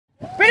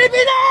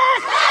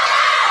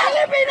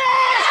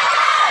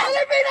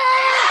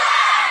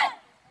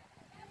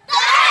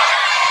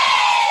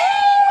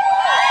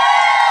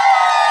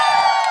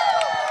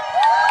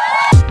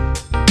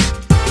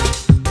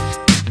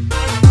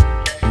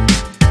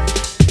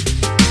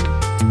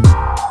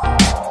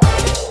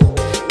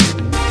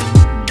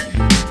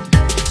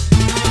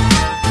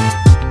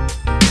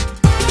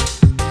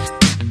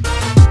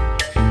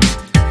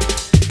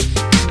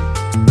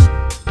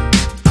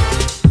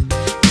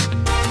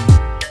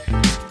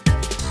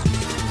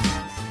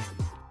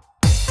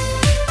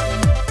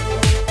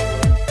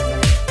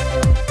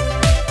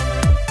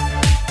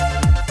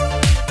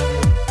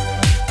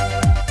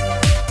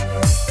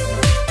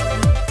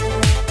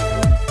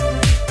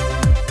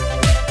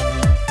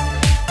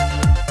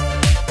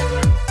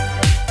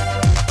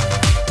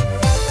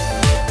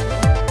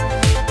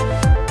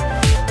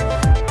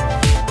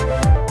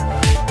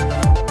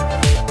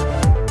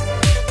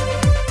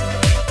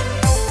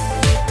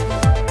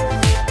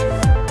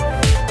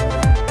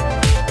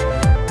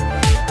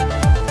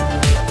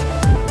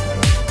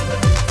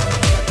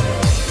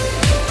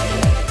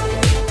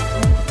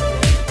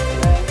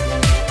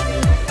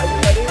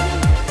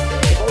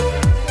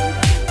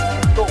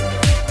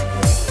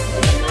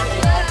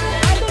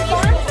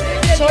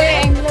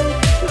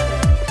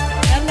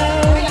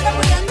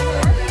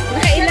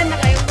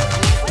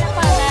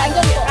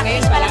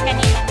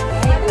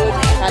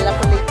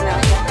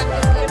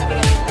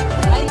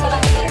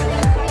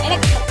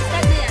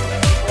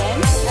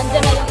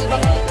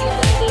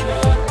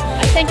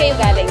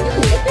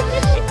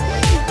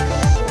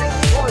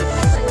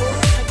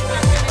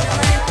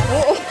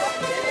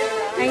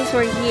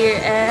we're here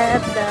at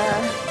the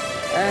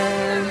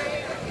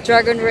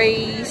Dragon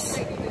Race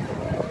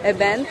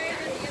event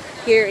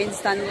here in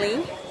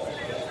Stanley.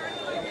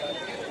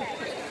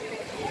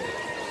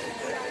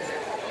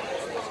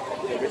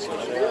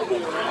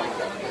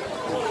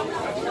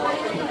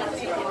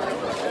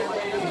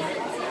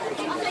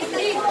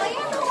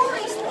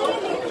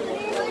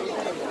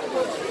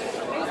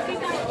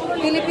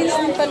 Philippines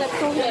din pala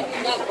ito.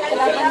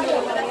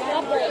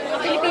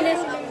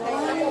 Pilipinas.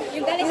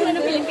 Yung galing sila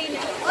ng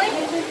Pilipinas.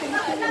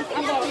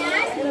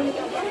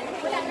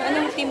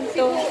 Anong team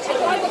to?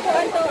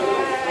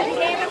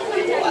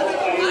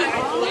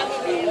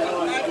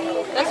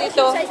 Tapos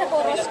ito.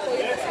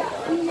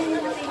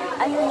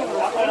 Ano yun?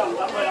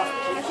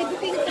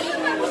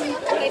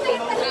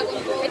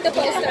 Ito po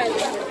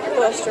Australia. Ito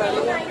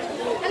Australia.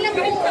 Alam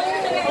mo.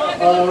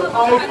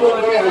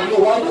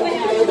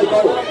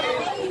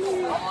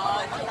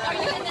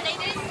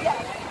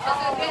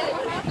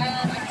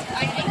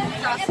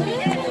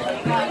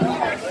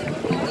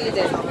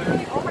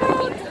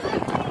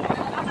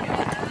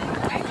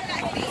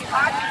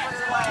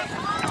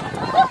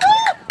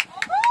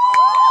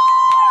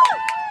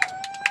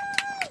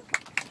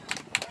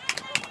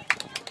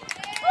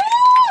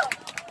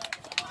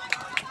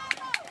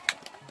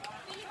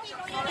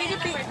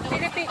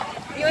 Filipino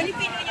yun,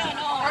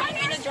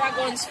 Filipino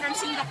Dragons from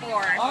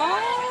Singapore. Oh,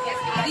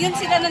 yun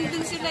sila,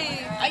 nandun sila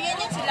eh. Ayun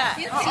yun sila.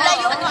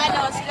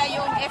 Sila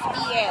yung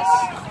FTS.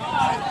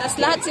 Tapos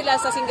lahat sila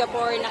sa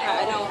Singapore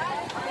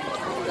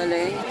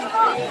galing.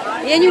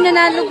 Yan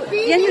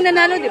yung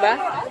nanalo, di ba?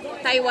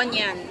 Taiwan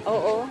yan.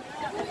 Oo.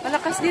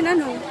 Malakas din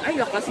Ay,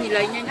 lakas nila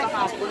yun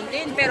kahapon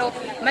din. Pero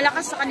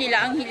malakas sa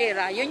kanila ang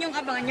hilera. Yun yung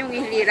abangan yung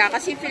hilera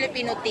kasi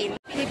Filipino team.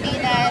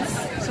 Pilipinas.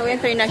 So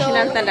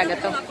international talaga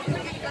to.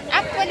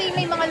 Actually,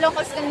 may mga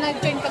locals na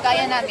nag-join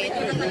kagaya namin.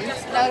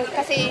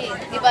 Kasi,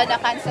 di ba,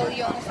 na-cancel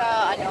yung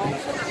sa,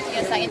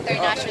 yung sa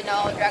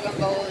International Dragon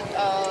Boat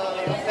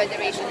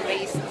Federation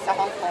race sa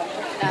Hong Kong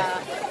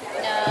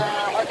na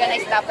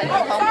organized dapat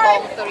ng Hong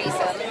Kong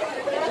tourism.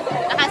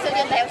 Na-cancel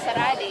yun dahil sa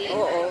rally.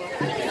 Oo.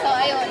 So,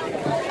 ayun.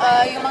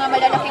 Yung mga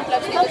malalaking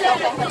clubs dito sa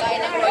Hong Kong,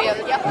 kagaya ng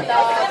Royal Yacht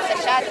Club, sa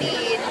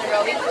Shatin,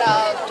 Rowing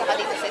Club, tsaka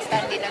dito sa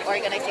Stanley,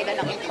 nag-organize sila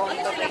ng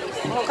impromptu race.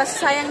 Oh, kasi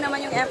sayang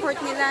naman yung effort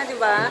nila, di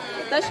ba?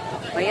 Tapos,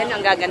 ayan, ang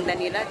gaganda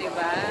nila, di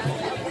ba?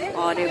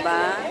 O, di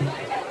ba?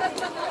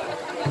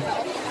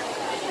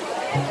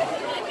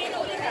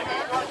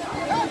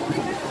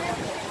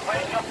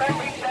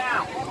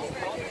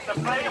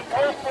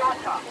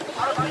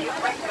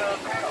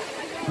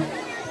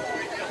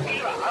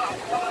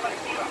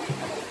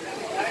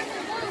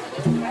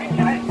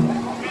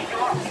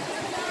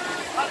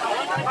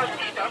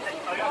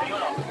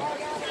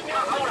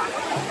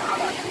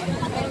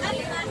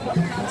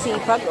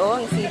 Sipag,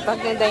 ang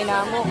sipag ng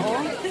Dynamo,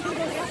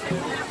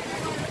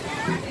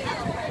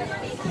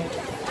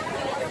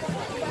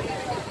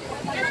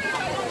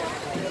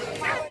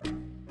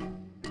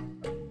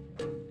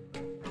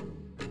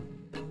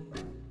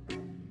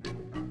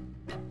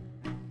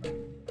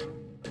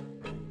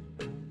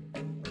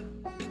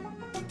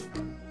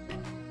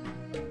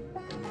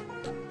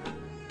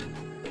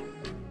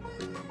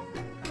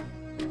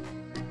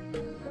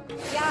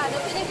 Yeah, the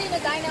Filipino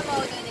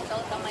Dynamo Team is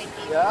also my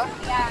team. Yeah?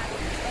 Yeah.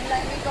 And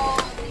then we go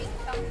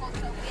some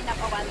folks in a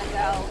while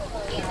ago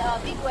in a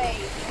big way.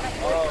 Like,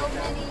 there's so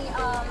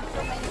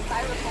many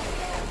styrofoam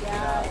there.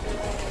 Yeah.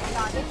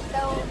 No, it's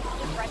so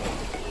refreshing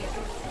to see.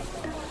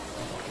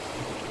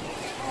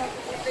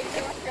 Thank you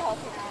so much for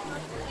helping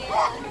out.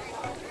 Yeah.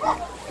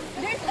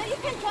 You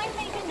can join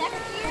maybe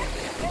next year.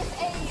 There's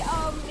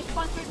it's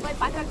sponsored by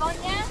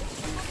Patagonia.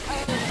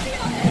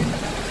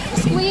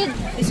 Squid.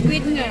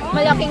 Squid nga.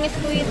 Malaking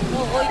squid.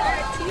 Oo.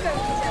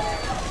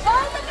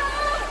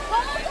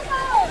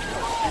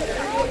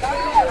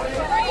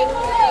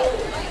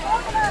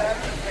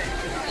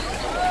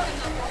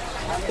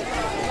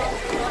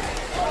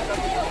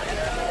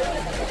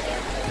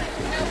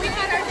 We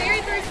had our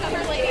very first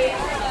summer race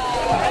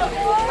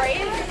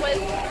was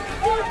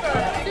super.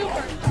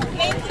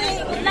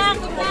 Good luck.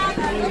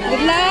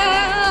 Good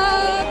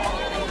luck!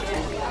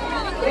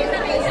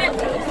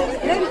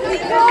 Let me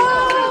go!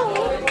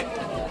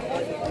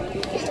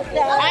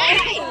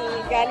 Ay!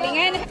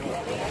 Galingan!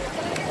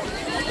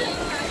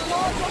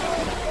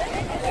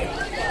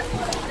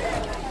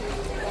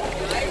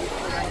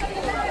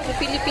 Sa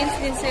Philippines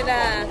din sila.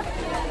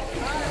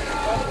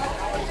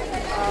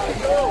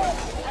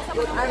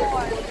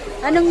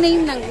 Anong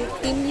name ng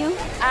team nyo?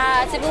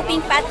 Cebu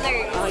Pink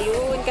Paddler. Oh,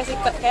 yun. Kasi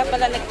kaya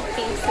pala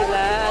nag-team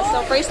sila.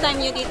 So, first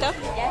time nyo dito?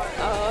 Yes.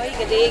 Oh,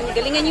 galing.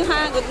 Galingan nyo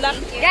ha. Good luck.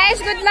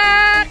 Guys, good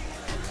luck!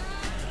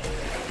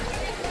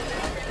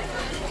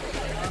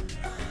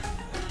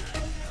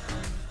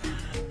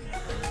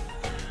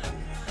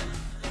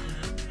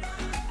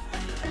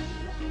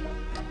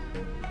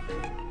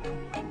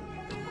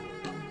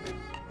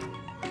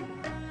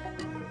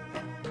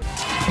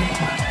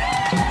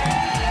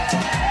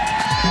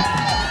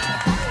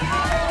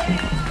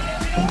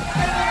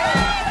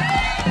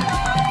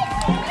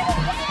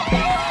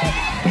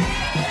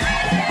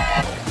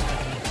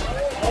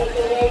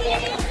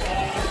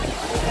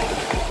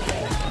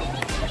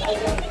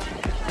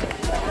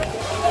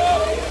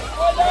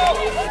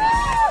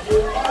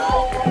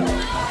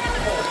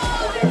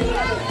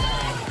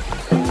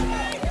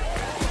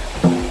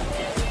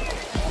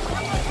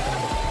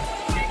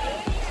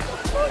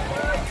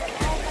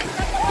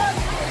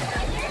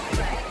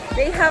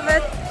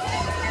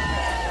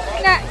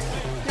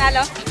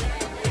 nanalo?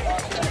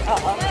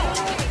 Oo.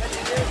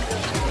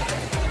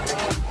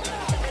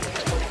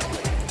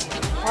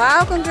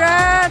 Wow,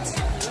 congrats!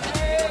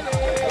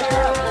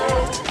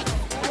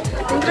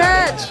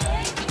 Congrats!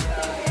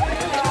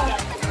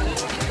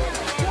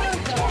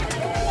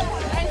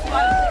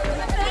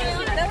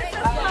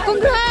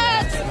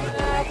 Congrats!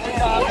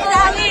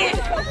 Dali!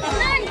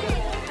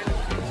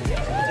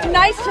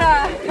 Nice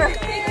try!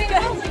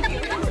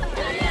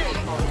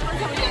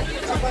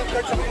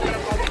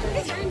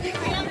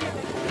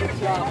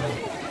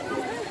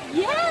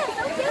 Yes!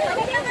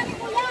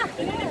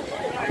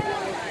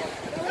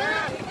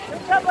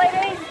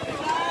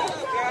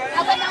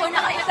 Aba na una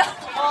kayo daw.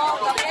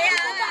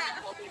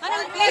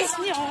 Anong place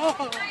niyo?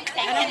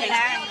 Anong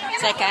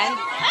place? Second?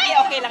 Ay,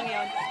 okay lang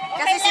yun.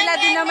 Kasi sila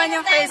din naman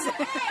yung first.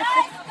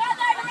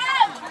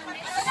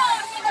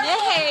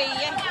 Yay!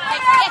 Yay!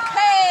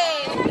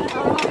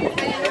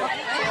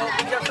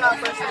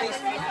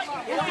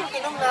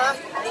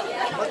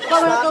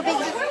 Bawal tubig.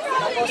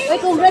 Uy,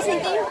 congrats din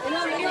kayo.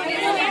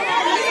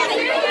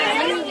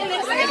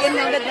 Yan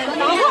yung agad na.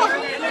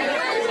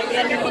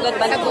 Yan yung agad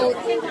ba na po?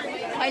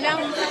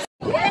 Kailangan.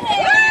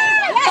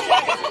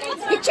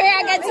 Picture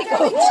agad si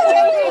Coach.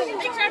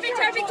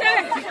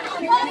 Picture!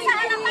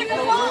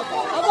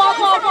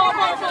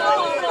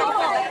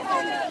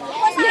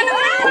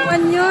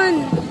 Taiwan yun.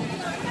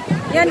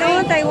 Yan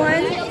oh,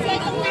 Taiwan.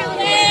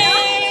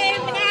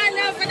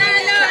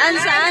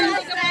 Saan?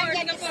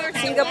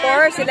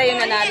 Singapore. Sila yung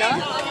nanalo?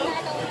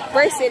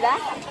 First sila?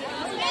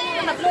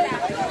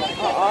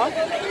 Oo.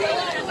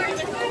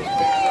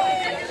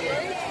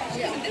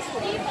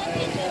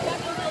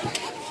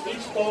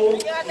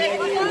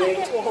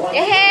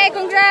 Yehey!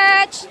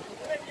 Congrats!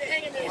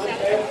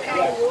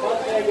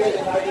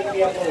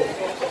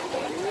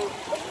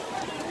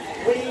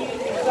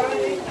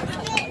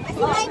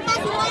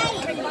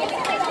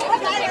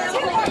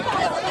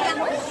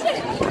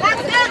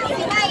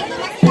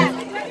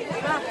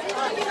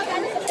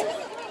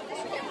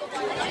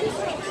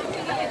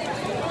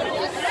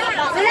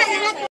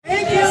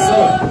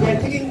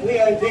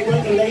 They're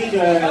going to lay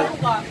the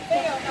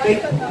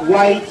big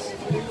white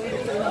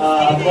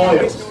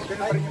balls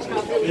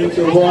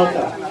into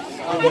water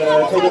on the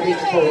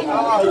Philippine coast.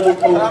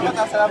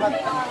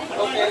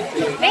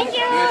 Thank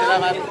you!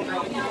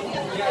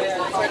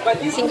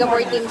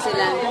 Singapore team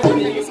sila.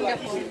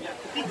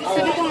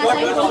 Sabi ko nga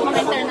sa'yo,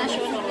 mga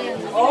international yan.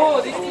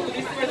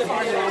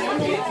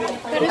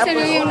 Pero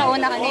sila yung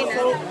nauna kanina.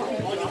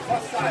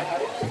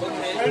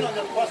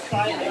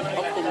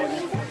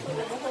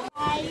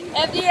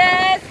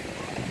 FDS!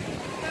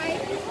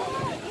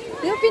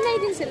 Yung Pinay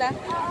din sila.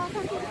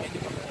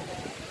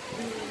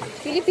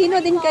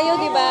 Filipino din kayo,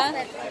 di ba?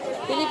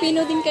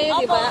 Filipino din kayo,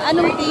 di ba?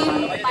 Anong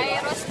team?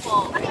 Pyros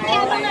po.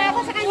 Kaya ko na ako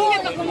sa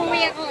kanina pag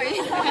umuwi ako eh.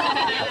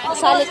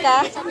 Sali ka?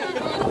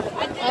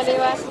 O, di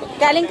ba?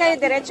 Galing kayo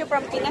diretso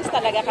from Pinas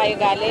talaga kayo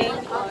galing.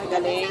 Oh,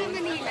 galing.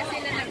 Manila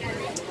sila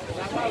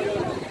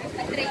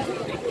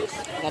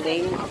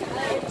Galing.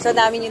 So,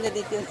 dami nyo na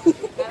dito.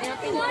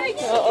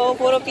 Oo,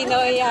 puro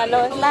Pinoy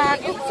halos. Lahat.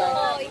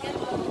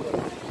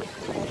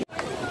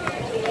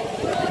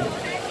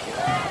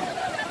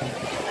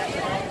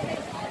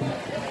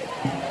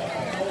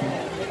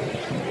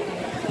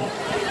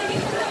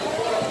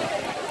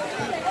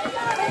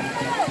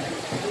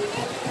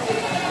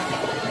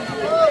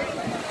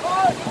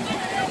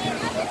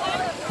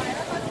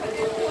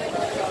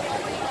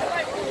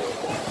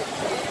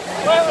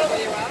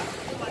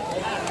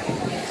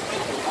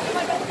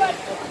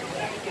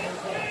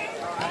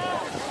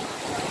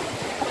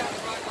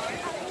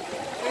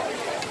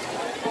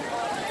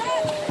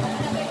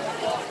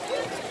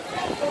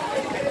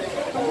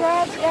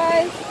 Congrats,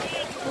 guys!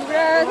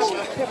 Congrats!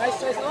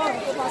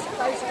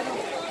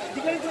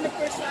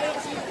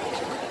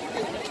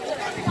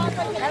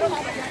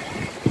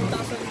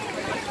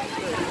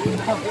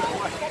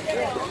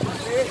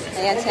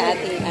 Ayan si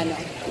ating ano,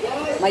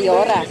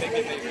 Mayora.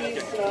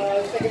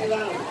 Second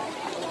round.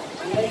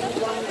 Lane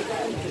 1,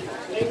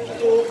 Lane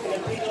 2,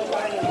 Filipino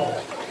Dynamo.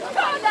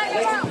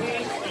 Lane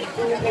 3,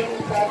 improving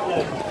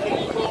traveler.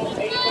 Lane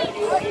 4,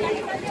 AWA,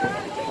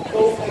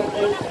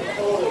 co-founders and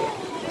Tory.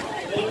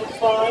 Lane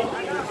 5,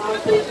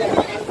 Hamtic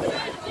 700.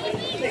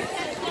 Lane 6,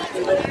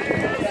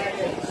 Filipino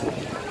Dragons.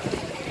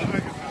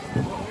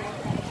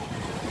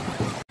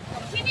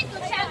 She needs to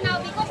shout now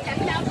because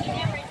just now she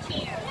never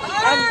cheered.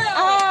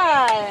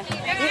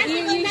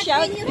 You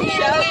shout, you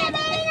shout.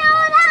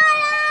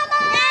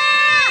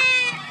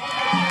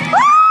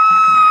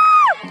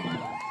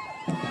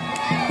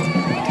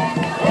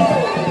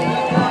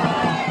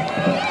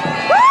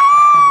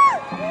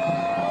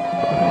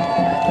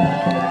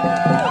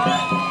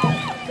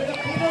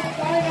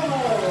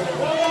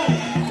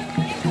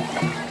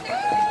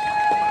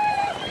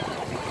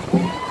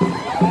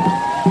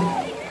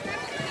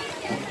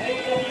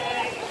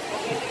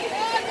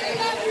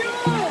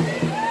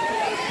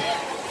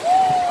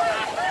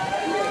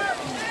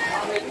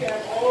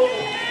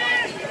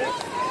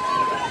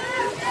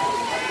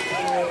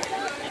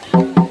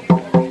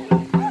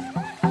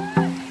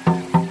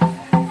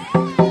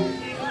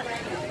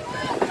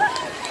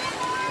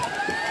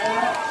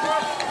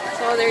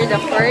 the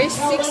first,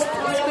 sixth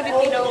is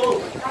Filipino,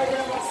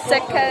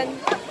 second,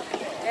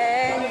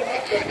 and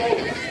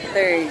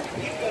third.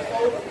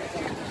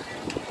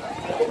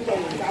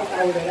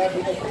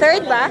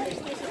 Third ba?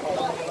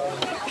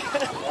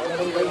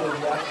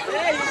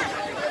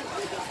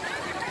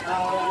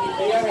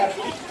 They are a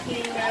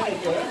team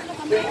manager,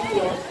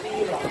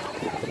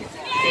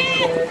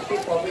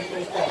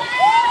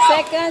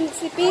 Second,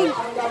 si Pink,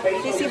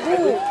 si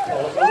Cebu.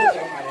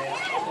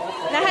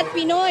 Lahat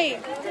Pinoy.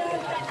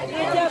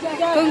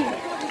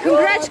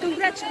 Congrats.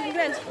 Congrats.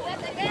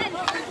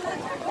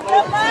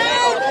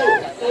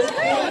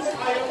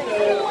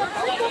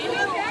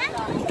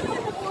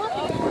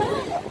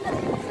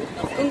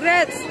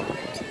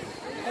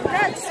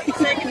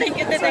 Thank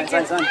you.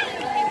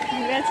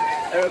 Congrats.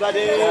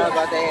 Everybody.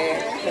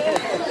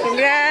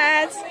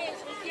 Congrats.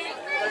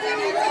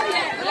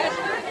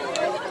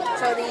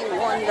 So they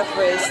won the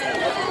first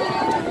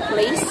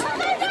place.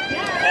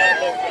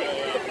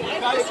 You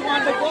guys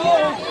won the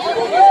gold.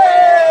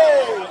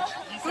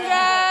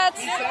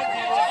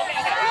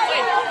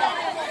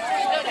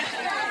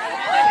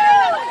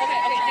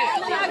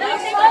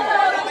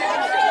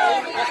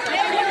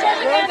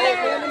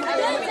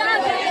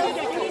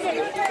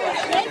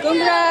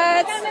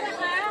 Congrats.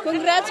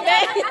 Congrats,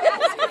 guys.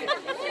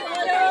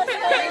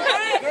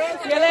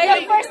 Galing.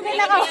 Nag-first din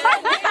ako.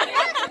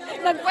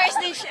 Nag-first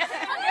din siya.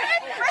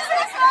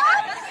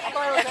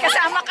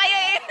 Kasama kayo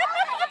eh.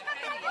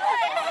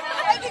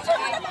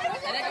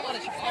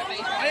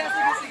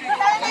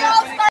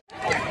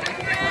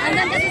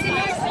 Andan kasi si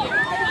Nurse.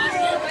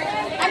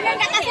 Andan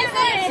na kasi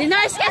sir. Si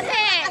Nurse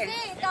kasi.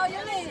 Kasi ikaw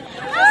yun eh.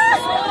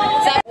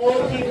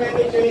 All team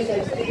managers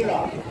and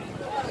stealer.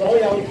 所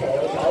有助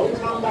手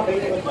參加比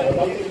賽嘅助手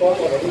先過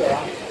嚟呢度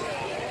啊！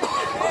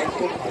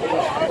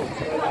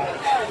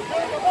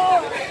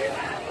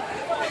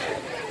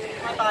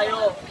 tayo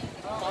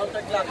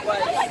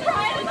counterclockwise.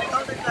 Pag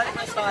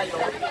nag-counterclockwise tayo,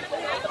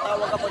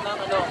 tatawag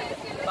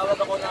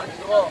ako ng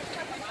draw.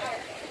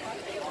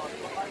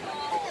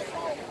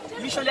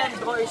 Usually ang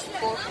draw is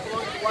 4,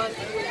 1,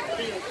 2,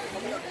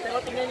 3. Pero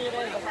tingnan niyo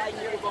rin, basahin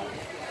niyo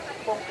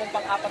kung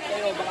pang-apat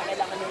kayo, baka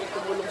kailangan niyo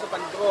tumulong sa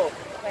pang-draw.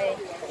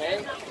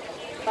 Okay?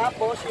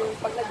 Tapos yung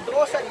pag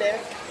nag-draw sa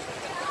left,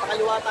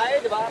 pakaliwa tayo,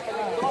 di ba? Pag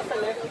nag-draw sa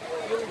left,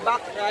 yung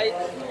back right,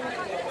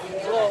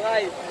 draw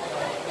right.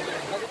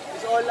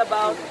 It's all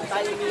about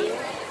timing,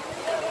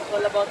 it's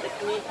all about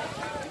technique,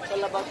 it's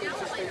all about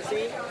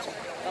consistency.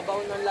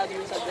 Kabaon ng lagi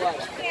yung sagwan.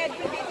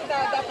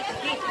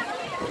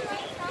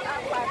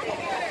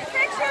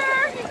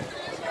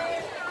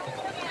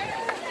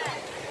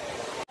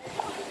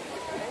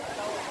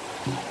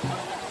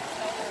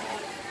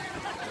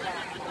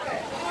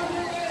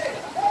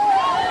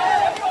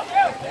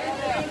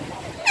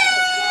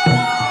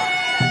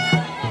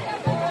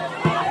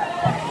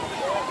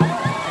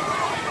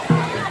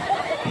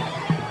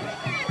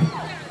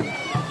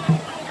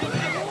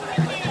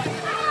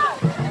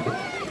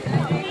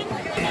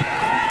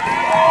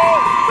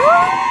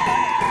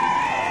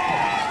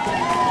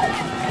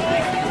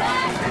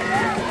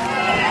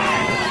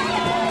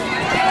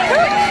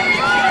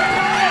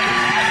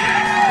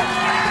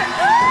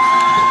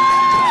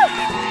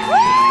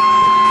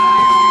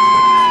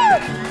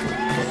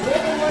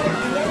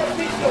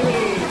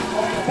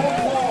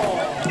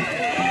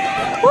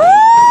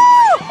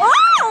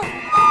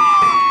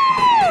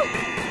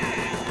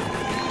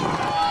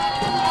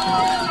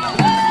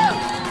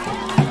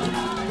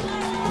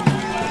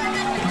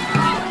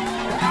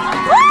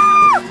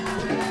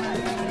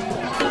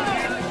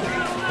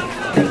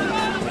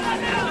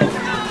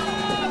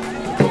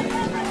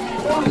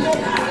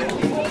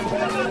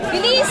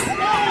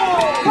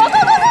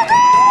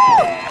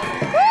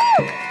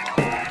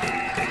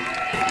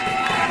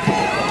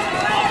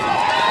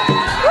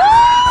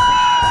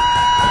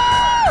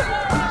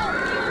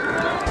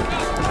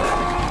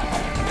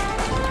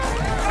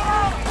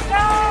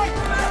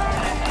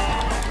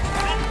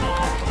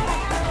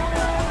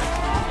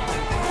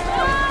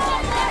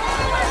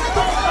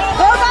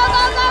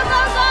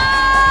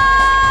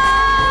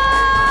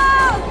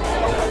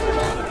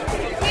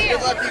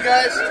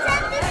 Guys,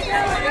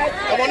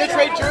 I want to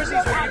trade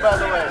jerseys with you, by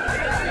the way.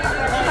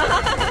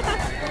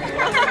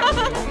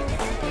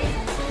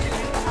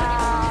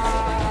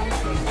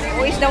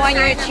 Who is the one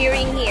you're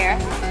cheering here?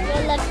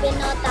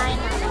 Filipino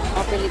Dynamo.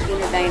 Oh,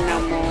 Filipino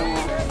Dynamo.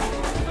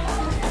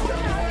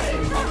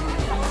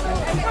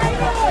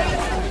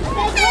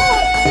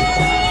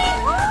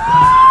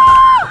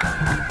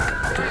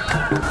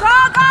 Go,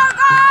 go,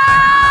 go!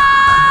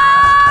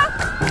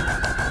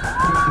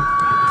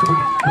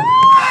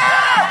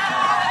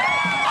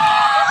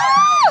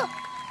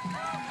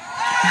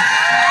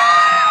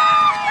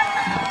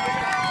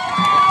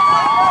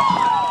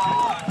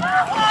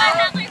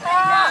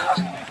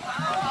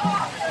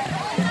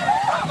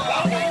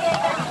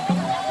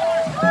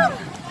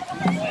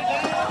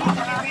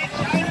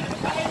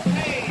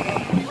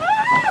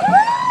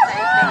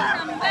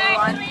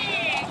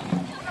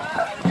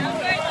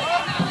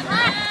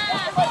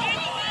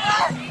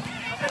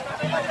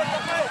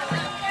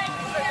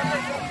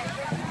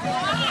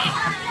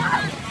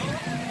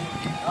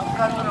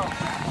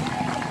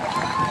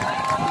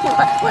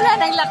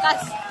 Ang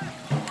lakas.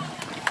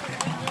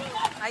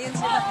 Ayun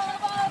sila.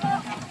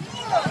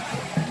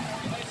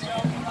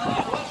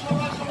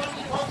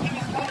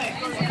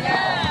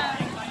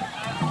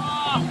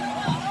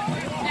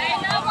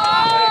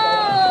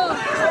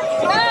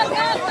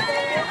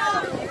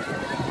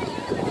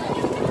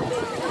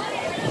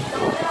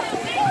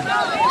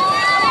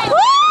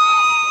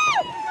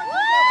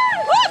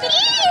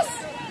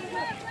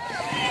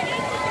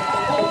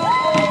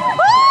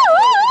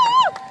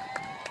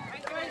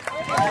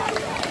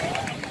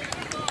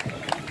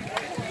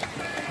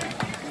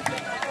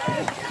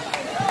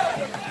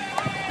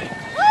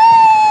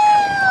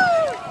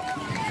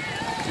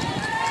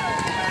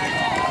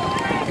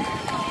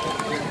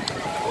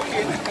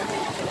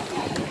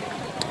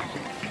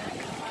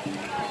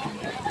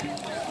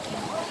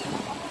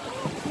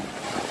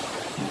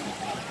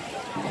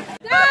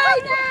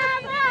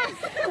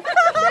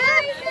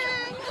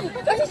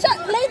 Kasi siya,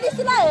 ladies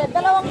sila eh.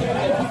 Dalawang...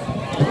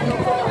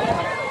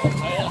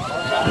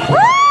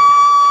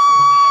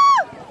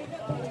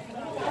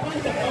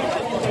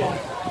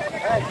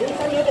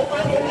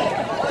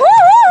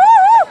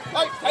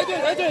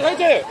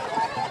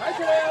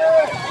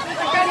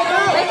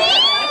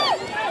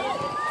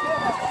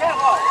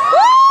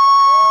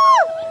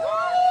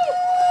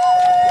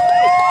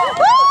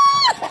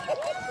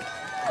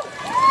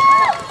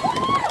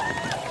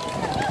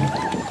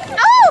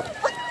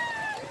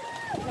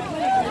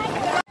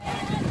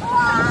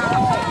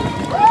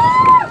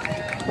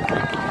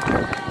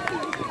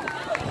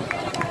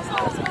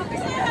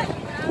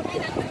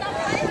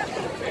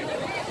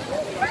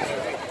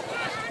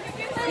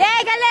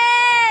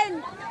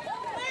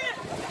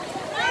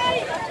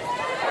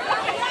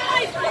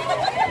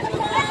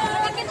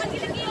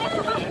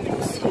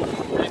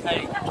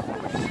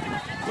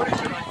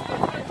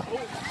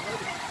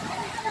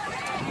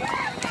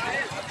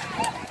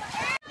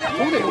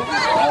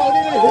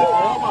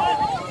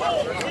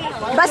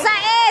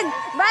 Basain!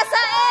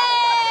 Basain!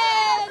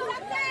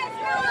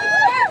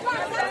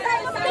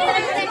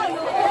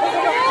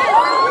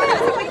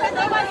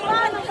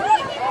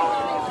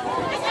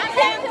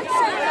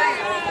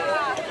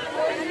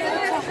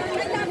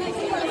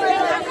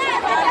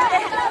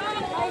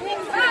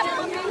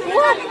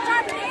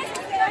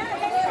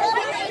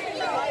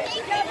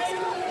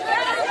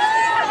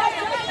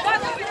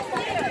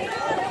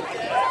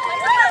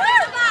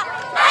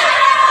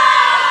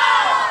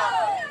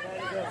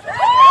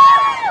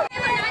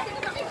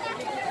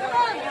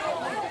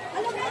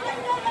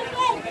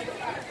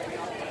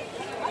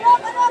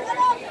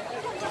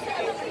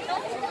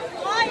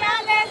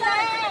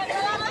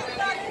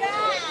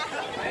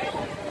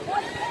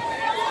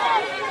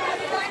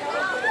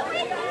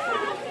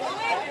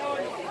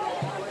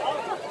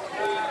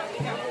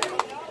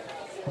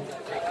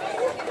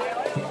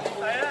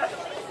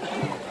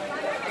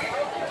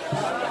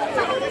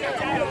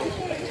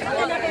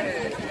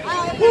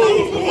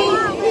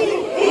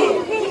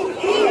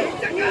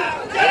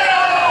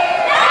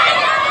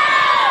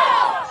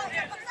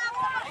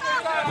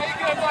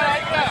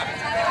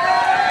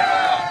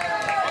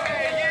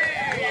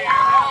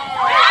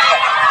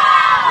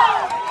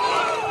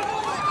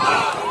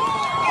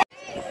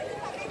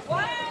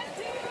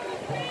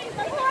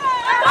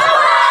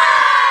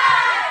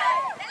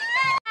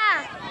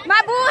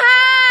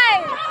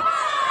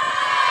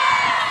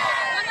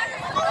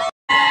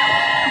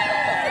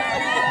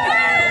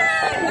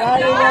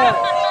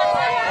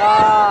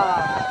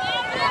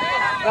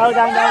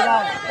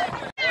 Down.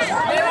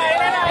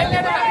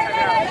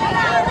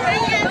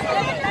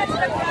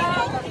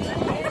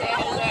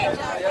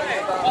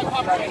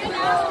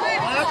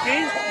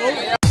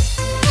 Okay.